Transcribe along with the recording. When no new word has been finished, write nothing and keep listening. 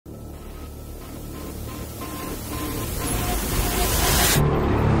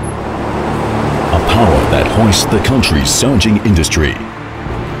hoist the country's surging industry.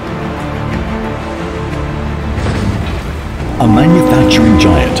 A manufacturing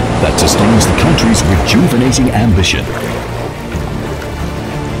giant that sustains the country's rejuvenating ambition.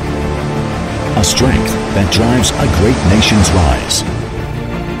 A strength that drives a great nation's rise.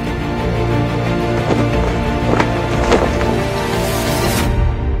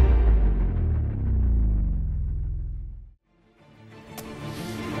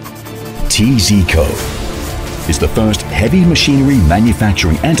 TZCO is the first heavy machinery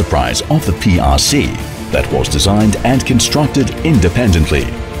manufacturing enterprise of the PRC that was designed and constructed independently.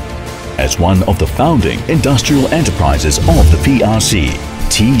 As one of the founding industrial enterprises of the PRC,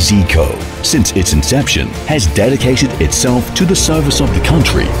 TZCO, since its inception, has dedicated itself to the service of the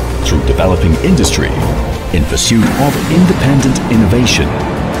country through developing industry in pursuit of independent innovation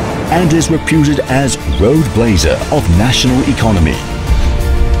and is reputed as road blazer of national economy.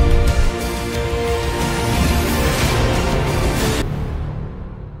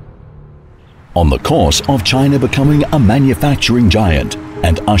 On the course of China becoming a manufacturing giant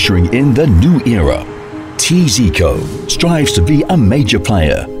and ushering in the new era, TZCO strives to be a major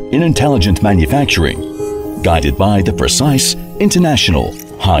player in intelligent manufacturing, guided by the precise, international,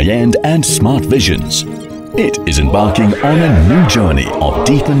 high-end and smart visions. It is embarking on a new journey of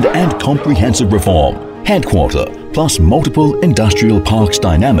deepened and comprehensive reform. Headquarter plus multiple industrial parks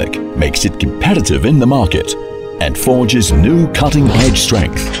dynamic makes it competitive in the market and forges new cutting-edge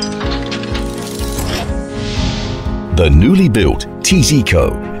strength. The newly built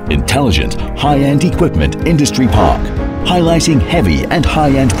TZCO Intelligent High-End Equipment Industry Park, highlighting heavy and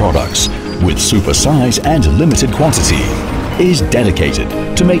high-end products with super size and limited quantity, is dedicated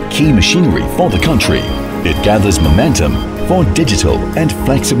to make key machinery for the country. It gathers momentum for digital and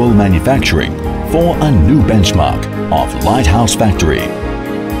flexible manufacturing for a new benchmark of Lighthouse Factory.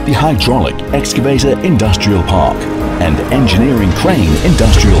 The Hydraulic Excavator Industrial Park and Engineering Crane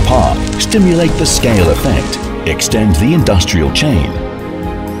Industrial Park stimulate the scale effect, extend the industrial chain.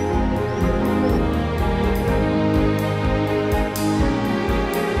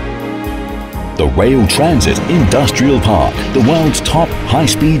 The Rail Transit Industrial Park, the world's top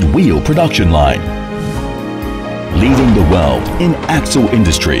high-speed wheel production line. Leading the world in axle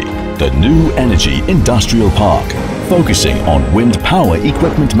industry, the New Energy Industrial Park, focusing on wind power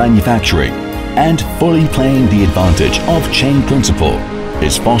equipment manufacturing and fully playing the advantage of chain principle,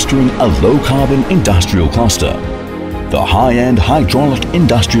 is fostering a low-carbon industrial cluster. The high-end Hydraulic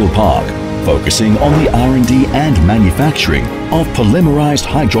Industrial Park, focusing on the R&D and manufacturing of polymerized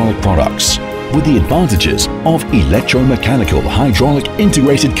hydraulic products, with the advantages of electromechanical hydraulic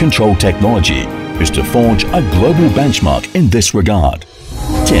integrated control technology, is to forge a global benchmark in this regard.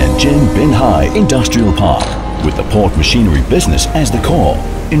 Tianjin Binhai Industrial Park, with the port machinery business as the core,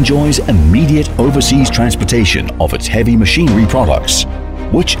 enjoys immediate overseas transportation of its heavy machinery products,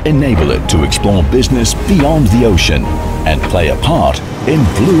 which enable it to explore business beyond the ocean and play a part in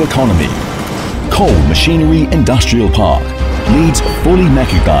blue economy. Coal Machinery Industrial Park leads fully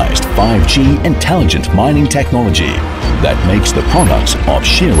mechanized 5G intelligent mining technology that makes the products of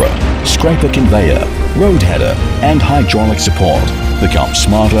shearer, scraper conveyor, road header and hydraulic support become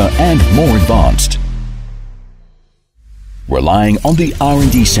smarter and more advanced. Relying on the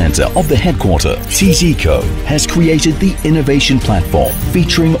R&D center of the headquarter, TZCO has created the innovation platform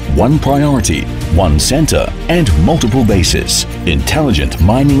featuring one priority, one center, and multiple bases. Intelligent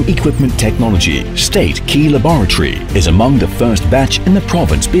Mining Equipment Technology State Key Laboratory is among the first batch in the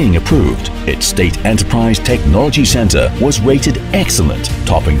province being approved. Its State Enterprise Technology Center was rated excellent,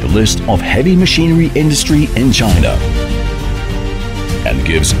 topping the list of heavy machinery industry in China, and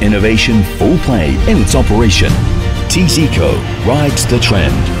gives innovation full play in its operation. TZCO rides the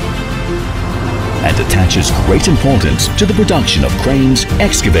trend and attaches great importance to the production of cranes,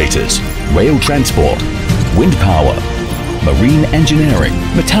 excavators, rail transport, wind power, marine engineering,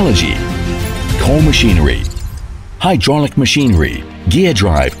 metallurgy, coal machinery, hydraulic machinery, gear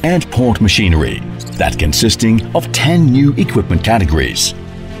drive and port machinery, that consisting of 10 new equipment categories.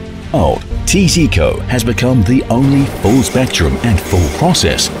 TZCO has become the only full-spectrum and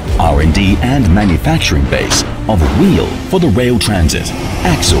full-process R&D and manufacturing base of wheel for the rail transit,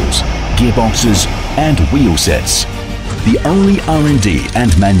 axles, gearboxes and wheel sets. The only R&D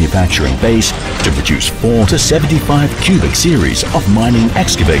and manufacturing base to produce 4 to 75 cubic series of mining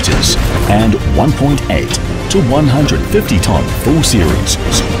excavators and 1.8 to 150 ton full series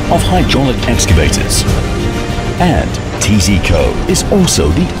of hydraulic excavators. And TZCO is also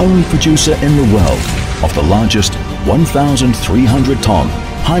the only producer in the world of the largest 1,300 ton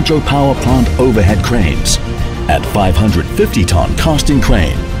hydropower plant overhead cranes and 550 ton casting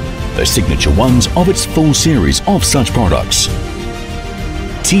crane, the signature ones of its full series of such products.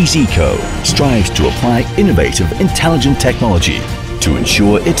 TZCO strives to apply innovative, intelligent technology to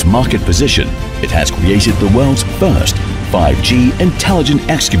ensure its market position. It has created the world's first 5G intelligent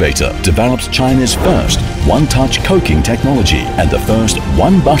excavator, developed China's first one-touch coking technology, and the first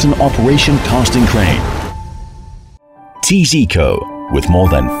one-button operation casting crane. TZCO, with more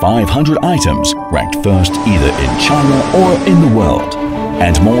than 500 items ranked first either in China or in the world,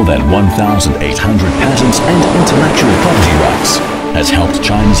 and more than 1,800 patents and intellectual property rights, has helped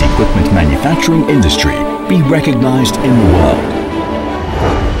China's equipment manufacturing industry be recognized in the world.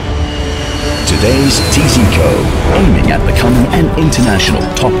 Today's TZCO, aiming at becoming an international,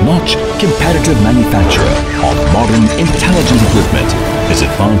 top-notch, competitive manufacturer of modern, intelligent equipment, is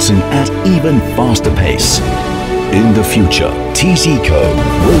advancing at even faster pace. In the future, TZCO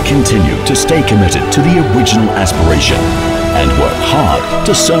will continue to stay committed to the original aspiration and work hard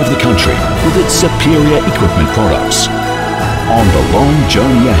to serve the country with its superior equipment products. On the long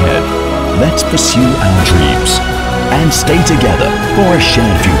journey ahead, let's pursue our dreams and stay together for a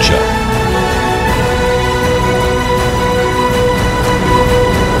shared future.